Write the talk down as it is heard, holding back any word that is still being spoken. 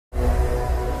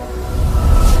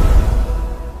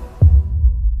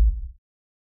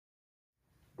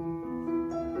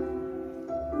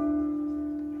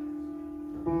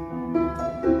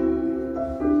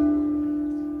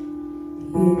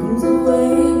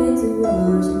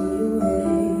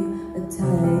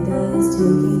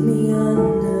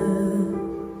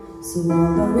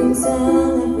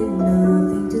left with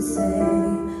nothing to say.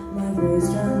 My voice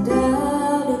drowned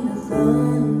out in the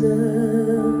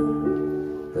thunder,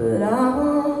 but I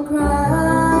won't cry.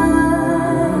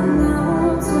 I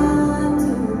won't start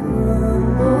to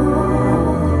crumble.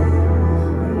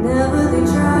 Whenever they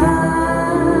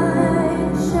try,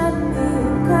 shut me,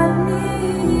 cut me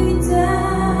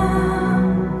down,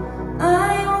 I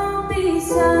won't be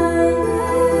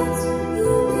silent.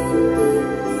 You can keep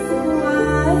me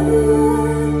quiet.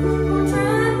 Won't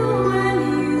tremble when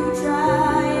you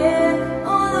try it.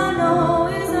 All I know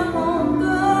is I won't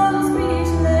go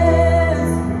speechless.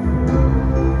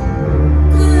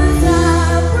 'Cause I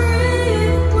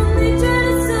breathe when they try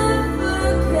to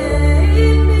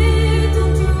suffocate me.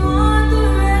 Don't you want the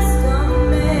rest of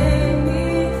me?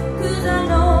 'Cause I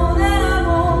know that I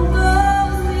won't go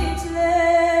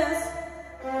speechless.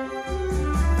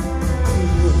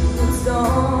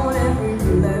 Stone every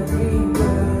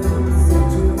word,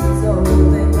 centuries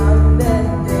old and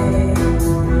unbending.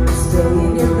 Stay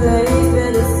in your place,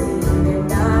 better seen and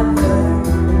not heard.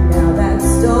 Now that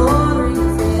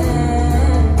story's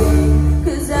ending.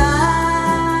 'Cause I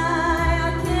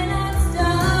cannot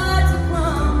start to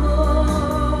crumble.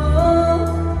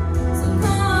 So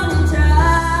come and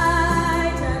try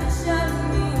to shut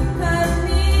me, cut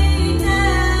me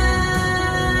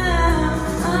down.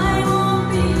 I won't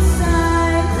be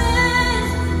silent.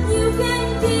 You can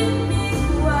keep me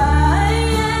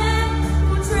quiet.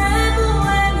 Won't tremble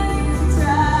when you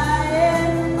try it.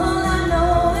 All I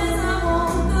know is I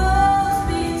won't go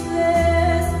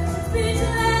speechless,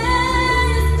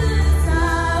 speechless. 'Cause I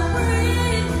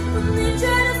breathe when they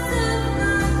try to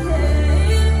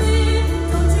suffocate me.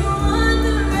 Don't you want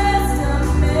the rest of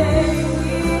me?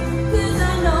 'Cause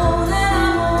I know that I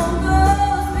won't go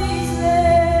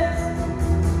speechless.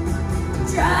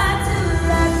 Try to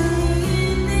lock me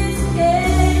in this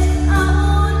cage. I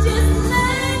won't just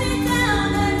lay me down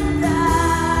and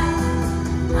die.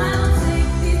 I will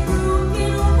take these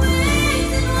broken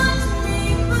wings and watch me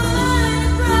burn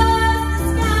across the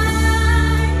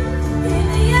sky. Hear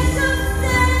the echo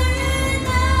saying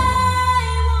I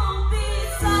won't be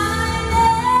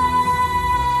silent.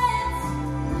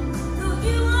 Don't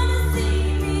you wanna see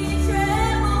me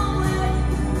tremble when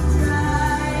you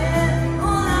try it?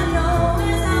 All I know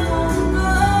is I won't go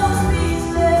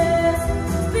speechless,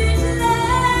 speechless.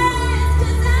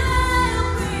 'Cause I'll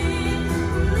breathe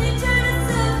when they try to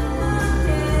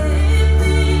suffocate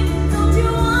me. Don't you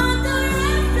want the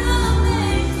rest of me?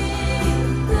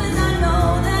 'Cause I know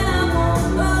that I won't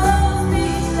go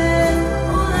speechless.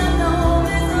 All I know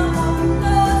is I won't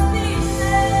go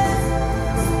speechless,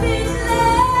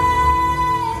 speechless.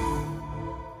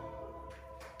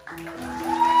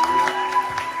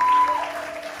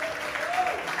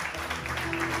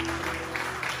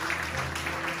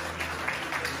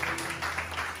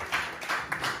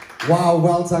 Wow,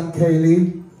 well done,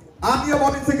 Kayleigh. Anya,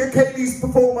 what do you think of Kayleigh's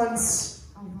performance?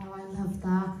 Oh wow, I love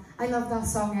that. I love that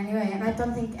song anyway, and I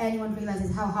don't think anyone realises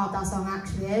how hard that song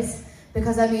actually is.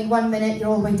 Because I mean, 1 minute you're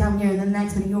all the way down here, and then the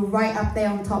next minute you're right up there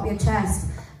on top of your chest.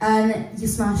 And you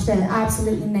smashed it,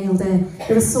 absolutely nailed it.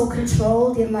 It was so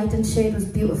controlled, your light and shade was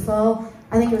beautiful.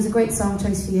 I think it was a great song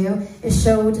choice for you. It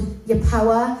showed your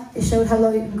power, it showed how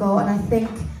low you can go, and I think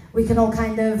we can all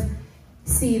kind of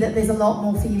see that there's a lot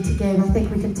more for you to give. I think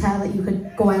we can tell that you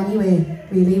could go anywhere,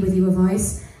 really, with your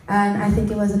voice. And I think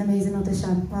it was an amazing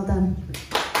audition. Well done.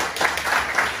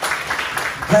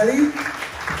 Kelly?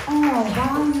 Oh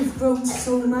wow, you've grown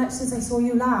so much since I saw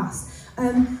you last.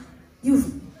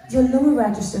 Your lower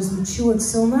register's matured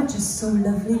so much. It's so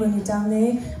lovely when you're down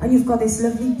there, and you've got this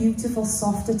lovely, beautiful,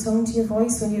 softer tone to your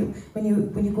voice when you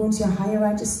go into your higher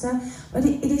register. But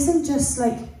it isn't just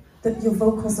like your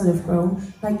vocals that have grown,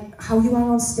 like how you are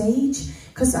on stage.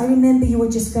 Because I remember you were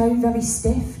just very, very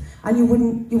stiff, and you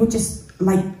were just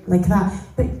like that.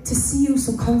 But to see you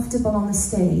so comfortable on the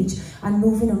stage and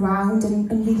moving around and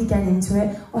really getting into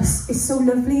it, it's so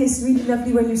lovely. It's really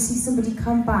lovely when you see somebody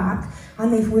come back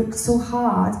and they've worked so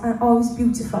hard, and oh, it was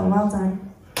beautiful. Well done.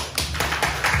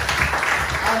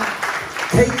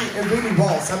 Kayleigh, it really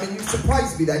was. I mean, you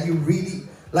surprised me that you really,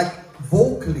 like,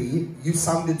 vocally, you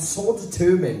sounded so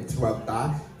determined throughout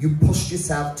that. You pushed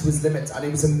yourself to his limits, and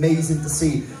it was amazing to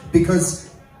see. Because,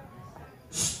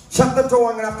 shut the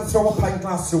door, I'm going to have to throw a pint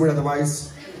glass through it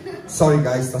otherwise. Sorry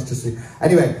guys, that's just it.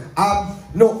 Anyway,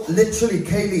 no, literally,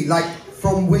 Kayleigh, like,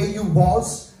 from where you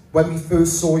was when we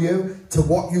first saw you to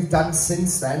what you've done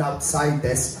since then outside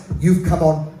this, you've come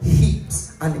on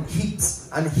heaps and heaps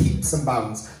and heaps and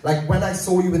bounds. Like, when I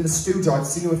saw you in the studio, I've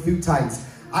seen you a few times,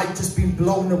 I've just been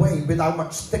blown away with how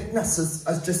much thickness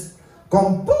has just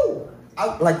gone boom.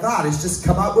 out like that. It's just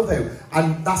come out with you.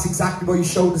 And that's exactly what you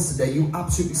showed us today. You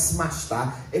absolutely smashed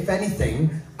that. If anything,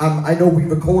 I know we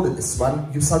recorded this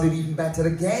one, you sounded even better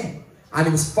again. And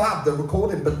it was fab, the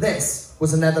recording, but this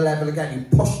was another level again.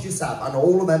 You pushed yourself and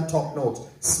all of them top notes,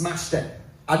 smashed it.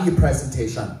 And your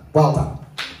presentation. Well done.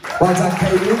 Well done,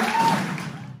 Kayleigh.